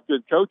going to have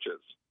good coaches.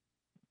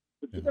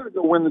 But you got to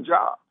go win the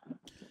job.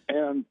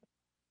 And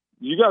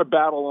you got to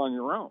battle on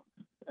your own.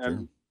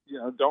 And,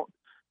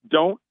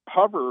 don't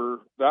hover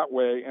that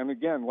way. And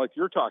again, like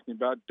you're talking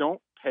about, don't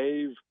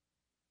pave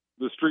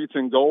the streets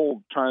in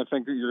gold trying to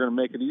think that you're going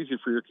to make it easy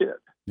for your kid.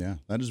 Yeah,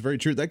 that is very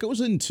true. That goes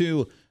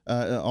into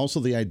also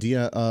the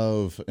idea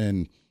of,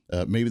 and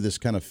maybe this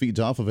kind of feeds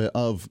off of it,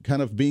 of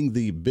kind of being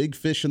the big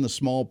fish in the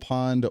small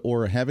pond,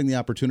 or having the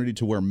opportunity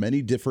to wear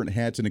many different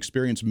hats and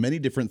experience many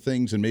different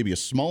things in maybe a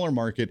smaller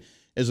market,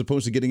 as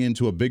opposed to getting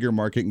into a bigger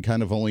market and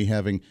kind of only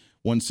having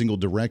one single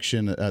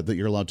direction that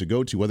you're allowed to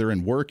go to. Whether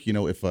in work,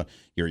 if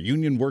you're a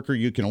union worker,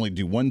 you can only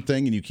do one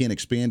thing and you can't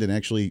expand and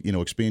actually,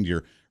 expand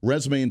your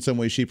resume in some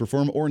way, shape, or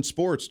form. Or in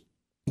sports,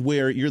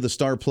 where you're the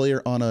star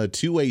player on a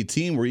two-way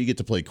team where you get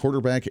to play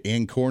quarterback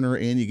and corner,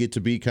 and you get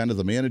to be kind of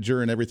the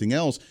manager and everything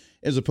else,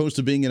 as opposed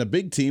to being in a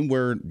big team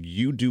where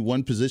you do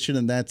one position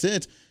and that's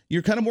it.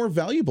 You're kind of more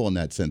valuable in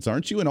that sense,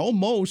 aren't you? And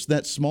almost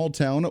that small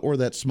town or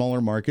that smaller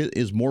market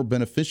is more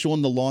beneficial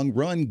in the long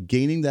run,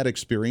 gaining that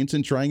experience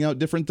and trying out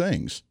different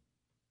things.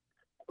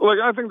 Look,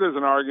 I think there's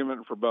an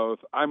argument for both.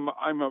 I'm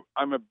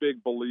a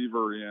big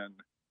believer in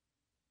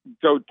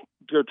go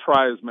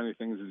try as many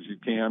things as you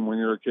can when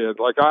you're a kid.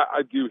 Like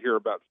I do hear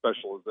about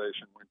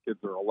specialization when kids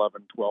are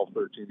 11, 12,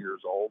 13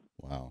 years old.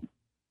 Wow.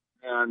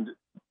 And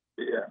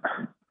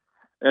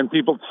and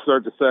people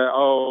start to say,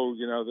 oh,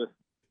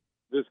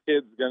 this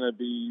kid's going to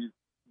be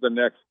the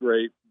next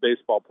great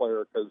baseball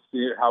player because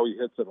see how he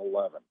hits at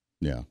 11.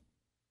 Yeah.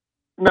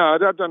 No,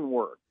 that doesn't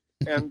work.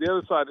 And the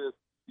other side is,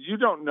 you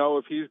don't know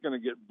if he's going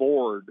to get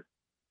bored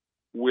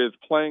with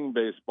playing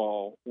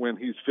baseball when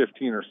he's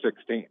 15 or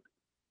 16.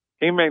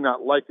 He may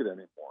not like it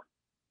anymore.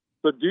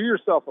 So do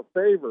yourself a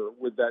favor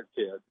with that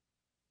kid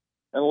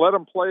and let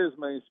him play as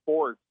many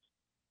sports,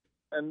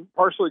 and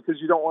partially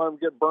because you don't want him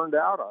to get burned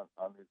out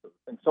on these other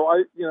things. So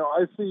I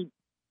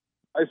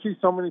see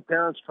so many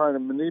parents trying to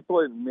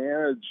manipulate and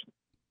manage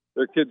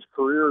their kids'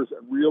 careers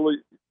at really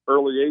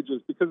early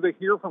ages because they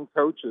hear from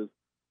coaches,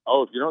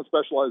 oh, if you don't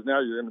specialize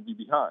now, you're going to be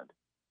behind.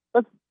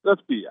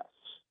 That's BS.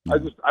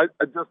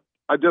 Mm-hmm.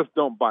 I just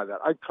don't buy that.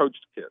 I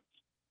coached kids,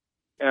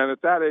 and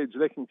at that age,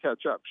 they can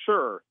catch up.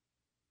 Sure,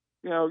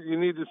 you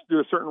need to do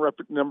a certain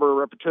number of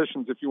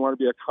repetitions if you want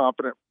to be a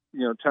competent,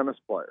 tennis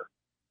player.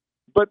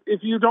 But if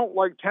you don't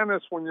like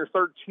tennis when you're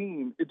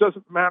 13, it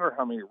doesn't matter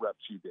how many reps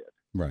you did.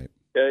 Right.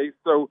 Okay.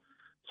 So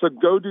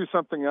go do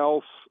something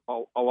else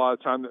a lot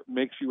of time that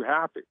makes you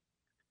happy,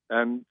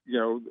 and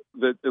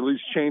that at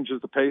least changes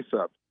the pace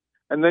up.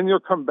 And then you'll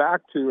come back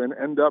to and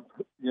end up,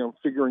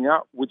 figuring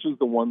out which is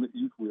the one that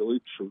you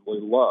really, truly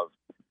love.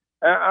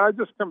 And I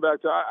just come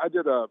back to, I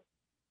did a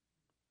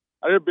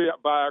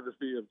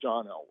biography of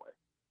John Elway.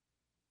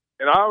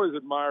 And I always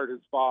admired his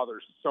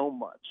father so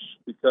much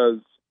because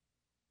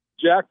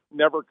Jack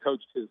never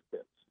coached his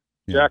kids.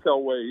 Yeah. Jack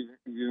Elway,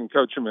 you didn't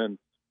coach him in,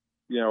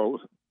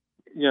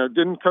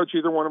 didn't coach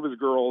either one of his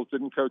girls,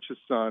 didn't coach his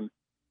son,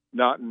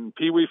 not in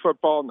Pee Wee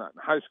football, not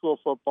in high school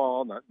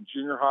football, not in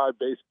junior high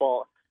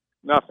baseball,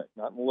 nothing,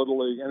 not in Little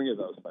League, any of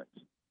those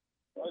things.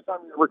 The only time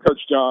he ever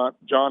coached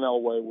John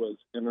Elway was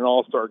in an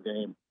all-star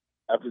game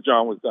after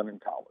John was done in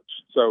college.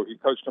 So he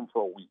coached him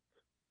for a week.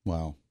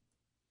 Wow.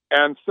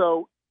 And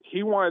so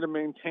he wanted to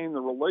maintain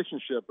the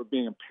relationship of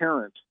being a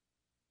parent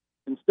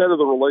instead of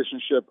the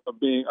relationship of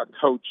being a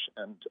coach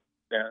and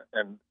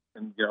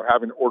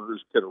having to order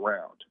his kid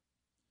around.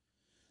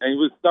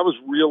 And that was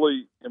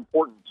really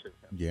important to him.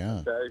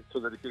 Yeah. Okay, so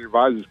that he could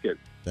advise his kid.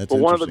 That's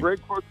one of the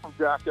great quotes from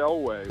Jack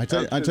Elway. I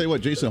tell you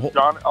what, Jason. Hold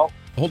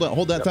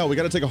that thought. We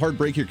got to take a hard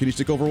break here. Can you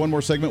stick over one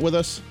more segment with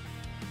us?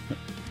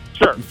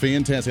 Sure.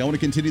 Fantastic. I want to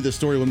continue this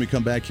story when we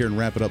come back here and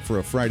wrap it up for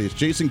a Friday. It's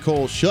Jason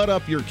Cole. Shut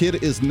Up, Your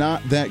Kid Is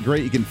Not That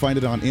Great. You can find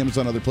it on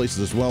Amazon, other places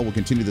as well. We'll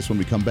continue this when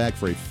we come back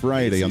for a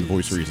Friday on The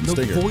Voice of Reason.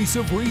 Stay here. The Voice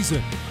of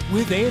Reason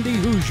with Andy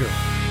Hoosier.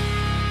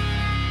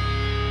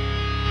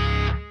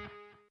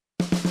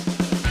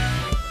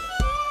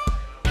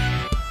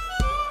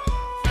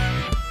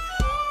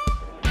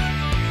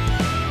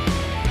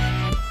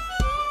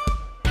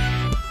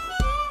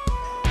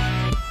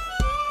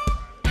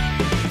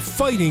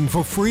 Fighting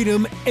for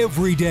freedom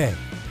every day.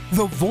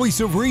 The Voice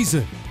of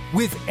Reason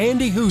with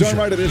Andy Hoosier. Darn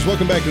right it is.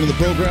 Welcome back into the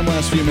program.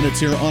 Last few minutes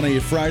here on a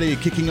Friday,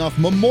 kicking off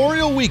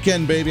Memorial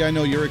Weekend, baby. I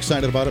know you're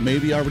excited about it.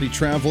 Maybe already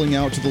traveling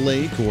out to the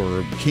lake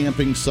or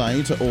camping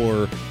site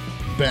or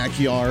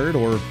backyard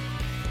or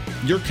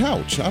your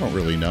couch. I don't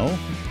really know.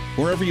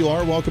 Wherever you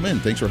are, welcome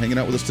in. Thanks for hanging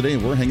out with us today.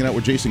 We're hanging out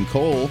with Jason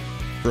Cole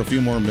for a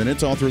few more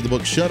minutes. Author of the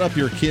book, Shut Up,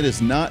 Your Kid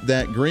Is Not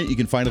That Great. You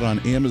can find it on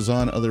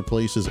Amazon, other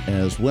places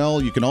as well.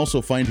 You can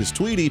also find his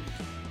tweety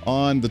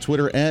on the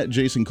Twitter at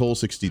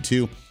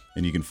JasonCole62,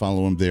 and you can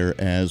follow him there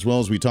as well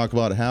as we talk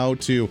about how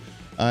to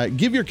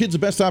give your kids the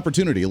best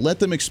opportunity. Let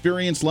them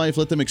experience life,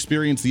 let them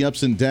experience the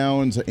ups and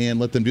downs, and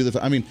let them do this.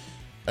 I mean,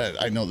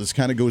 I know this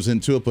kind of goes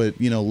into it, but,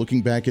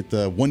 looking back at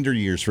the Wonder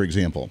Years, for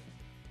example,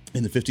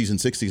 in the 50s and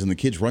 60s, and the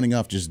kids running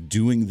off just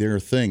doing their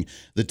thing.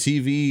 The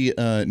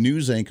TV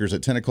news anchors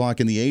at 10 o'clock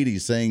in the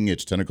 80s saying,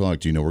 it's 10 o'clock,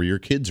 do you know where your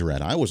kids are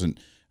at? I wasn't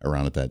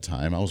around at that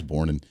time. I was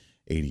born in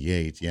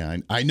 88. Yeah,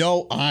 I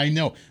know.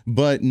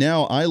 But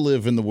now I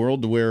live in the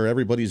world where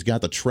everybody's got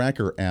the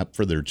tracker app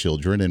for their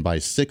children, and by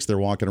 6, they're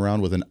walking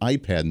around with an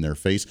iPad in their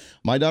face.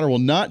 My daughter will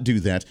not do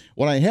that.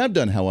 What I have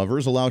done, however,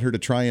 is allowed her to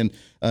try and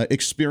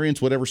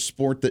experience whatever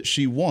sport that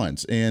she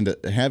wants. And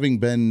having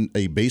been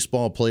a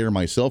baseball player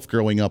myself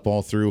growing up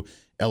all through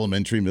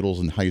elementary, middle,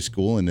 and high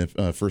school, and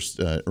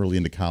first early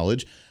into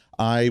college,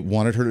 I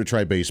wanted her to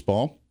try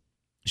baseball.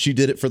 She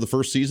did it for the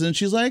first season, and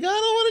she's like, I don't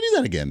want to do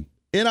that again.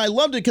 And I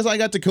loved it because I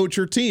got to coach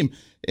her team.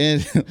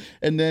 And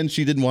then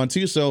she didn't want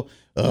to, so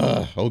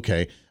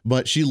okay.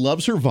 But she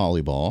loves her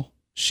volleyball.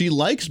 She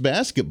likes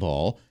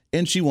basketball,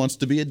 and she wants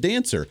to be a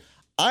dancer.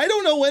 I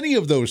don't know any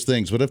of those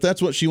things, but if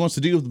that's what she wants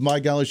to do,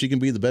 my golly, she can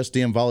be the best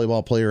damn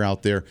volleyball player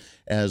out there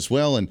as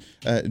well. And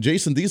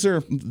Jason,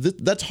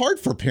 that's hard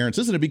for parents,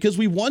 isn't it? Because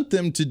we want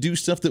them to do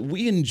stuff that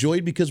we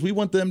enjoy because we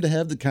want them to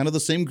have the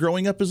same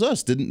growing up as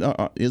us.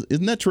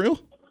 Isn't that true?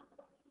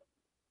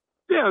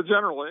 Yeah,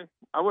 generally.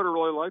 I would have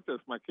really liked this.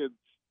 My kids,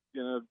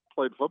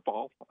 played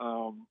football.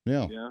 I've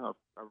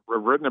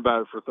written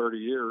about it for 30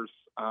 years.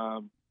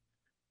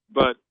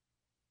 But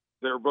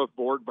they were both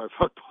bored by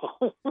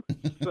football.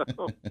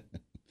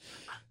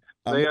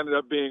 So they ended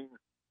up being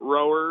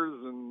rowers,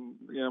 and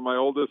my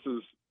oldest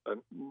is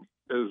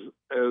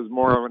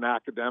more of an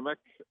academic.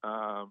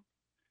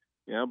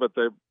 But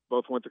they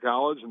both went to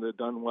college and they've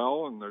done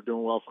well, and they're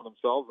doing well for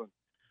themselves. And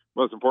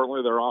most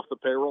importantly, they're off the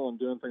payroll and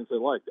doing things they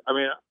like. I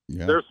mean,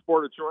 their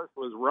sport of choice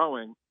was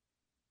rowing,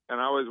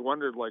 and I always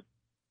wondered,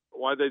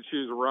 why they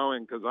choose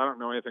rowing, because I don't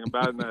know anything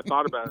about it. And I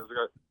thought about it.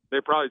 They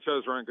probably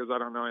chose rowing because I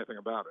don't know anything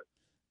about it.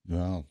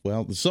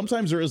 Well,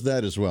 sometimes there is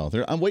that as well.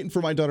 I'm waiting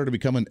for my daughter to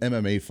become an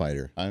MMA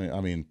fighter.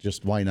 I mean,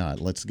 just why not?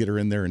 Let's get her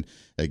in there and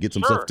get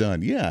some stuff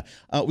done. Yeah.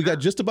 We got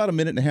just about a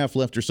minute and a half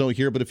left or so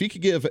here, but if you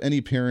could give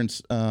any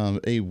parents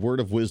a word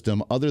of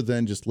wisdom other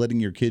than just letting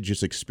your kids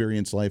just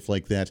experience life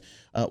like that,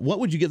 what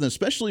would you give them,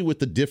 especially with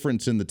the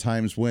difference in the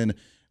times when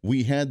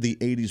we had the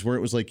 80s where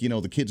it was like,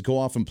 the kids go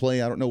off and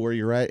play, I don't know where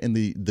you're at, and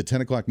the 10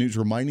 o'clock news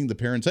reminding the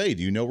parents, hey,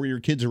 do you know where your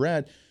kids are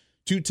at?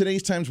 To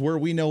today's times where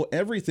we know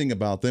everything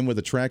about them with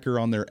a tracker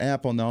on their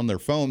app on their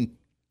phone.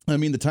 I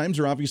mean, the times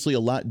are obviously a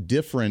lot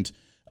different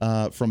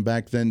from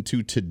back then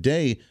to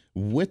today.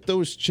 With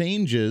those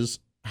changes,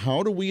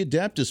 how do we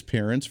adapt as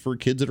parents for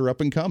kids that are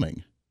up and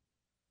coming?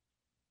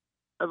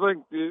 I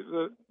think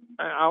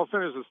I'll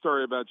finish the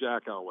story about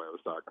Jack Elway I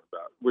was talking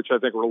about, which I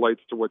think relates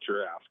to what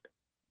you're asking.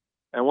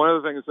 And one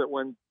of the things that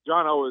when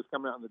John Elway was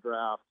coming out in the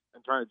draft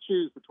and trying to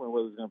choose between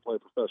whether he's going to play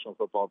professional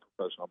football or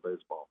professional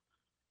baseball,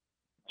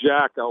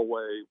 Jack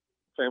Elway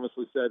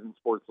famously said in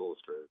Sports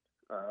Illustrated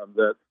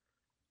that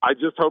I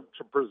just hope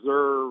to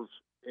preserve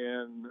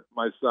in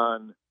my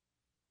son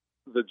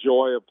the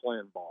joy of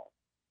playing ball,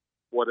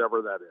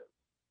 whatever that is,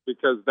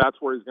 because that's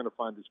where he's going to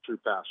find his true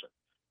passion.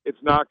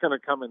 It's not going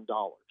to come in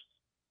dollars.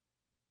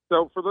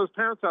 So for those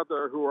parents out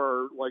there who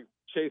are like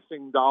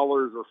chasing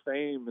dollars or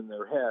fame in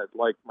their head,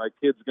 like my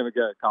kid's going to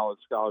get a college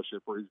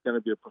scholarship, or he's going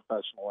to be a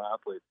professional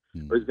athlete,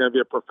 or he's going to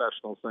be a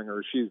professional singer,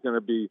 or she's going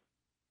to be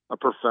a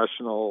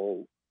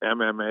professional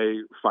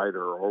MMA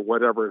fighter, or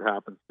whatever it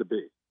happens to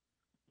be.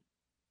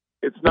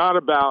 It's not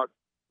about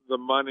the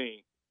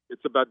money.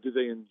 It's about, do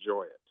they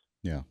enjoy it?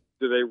 Yeah.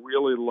 Do they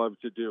really love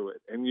to do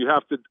it? And you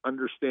have to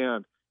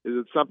understand, is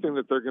it something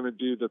that they're going to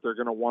do that they're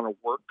going to want to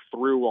work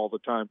through all the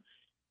time,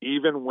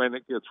 even when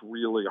it gets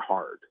really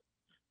hard,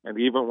 and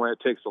even when it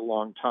takes a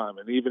long time,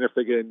 and even if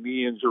they get a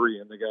knee injury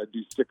and they got to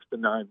do 6 to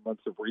 9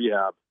 months of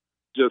rehab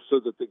just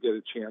so that they get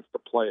a chance to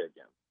play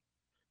again.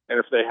 And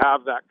if they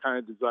have that kind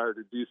of desire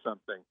to do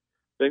something,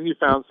 then you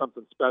found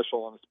something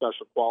special and a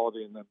special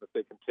quality in them that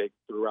they can take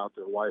throughout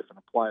their life and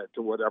apply it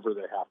to whatever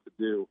they have to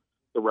do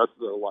the rest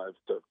of their lives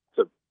to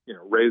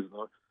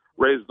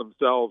raise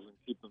themselves and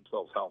keep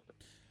themselves healthy.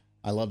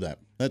 I love that.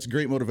 That's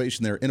great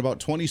motivation there. In about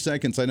 20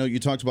 seconds, I know you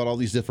talked about all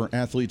these different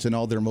athletes and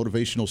all their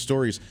motivational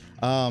stories.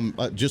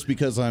 Just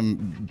because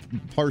I'm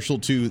partial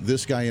to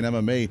this guy in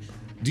MMA,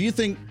 do you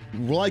think,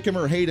 like him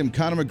or hate him,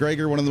 Conor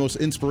McGregor, one of the most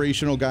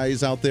inspirational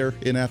guys out there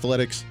in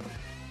athletics?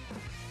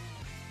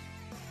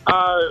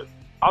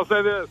 I'll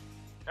say this: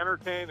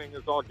 entertaining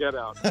is all get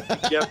out.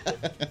 He gets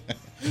it.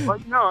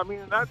 But no, I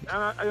mean that.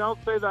 And I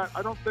don't say that.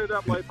 I don't say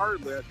that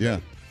lightheartedly. Yeah.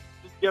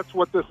 He gets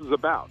what this is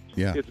about.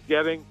 Yeah. It's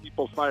getting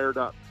people fired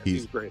up. And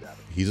he's great at it.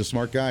 He's a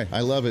smart guy. I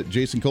love it.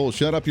 Jason Cole,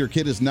 Shut Up, Your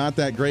Kid Is Not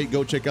That Great.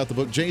 Go check out the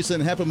book.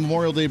 Jason, happy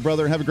Memorial Day,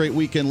 brother. Have a great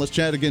weekend. Let's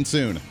chat again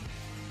soon.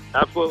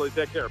 Absolutely.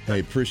 Take care. Hey,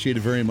 appreciate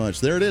it very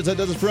much. There it is. That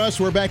does it for us.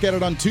 We're back at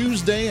it on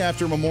Tuesday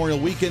after Memorial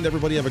Weekend.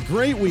 Everybody have a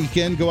great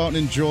weekend. Go out and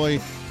enjoy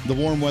the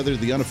warm weather,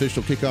 the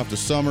unofficial kickoff to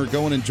summer.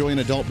 Go and enjoy an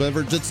adult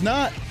beverage. It's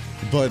not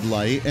Bud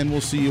Light. And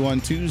we'll see you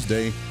on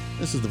Tuesday.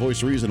 This is The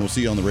Voice of Reason. We'll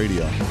see you on the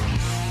radio.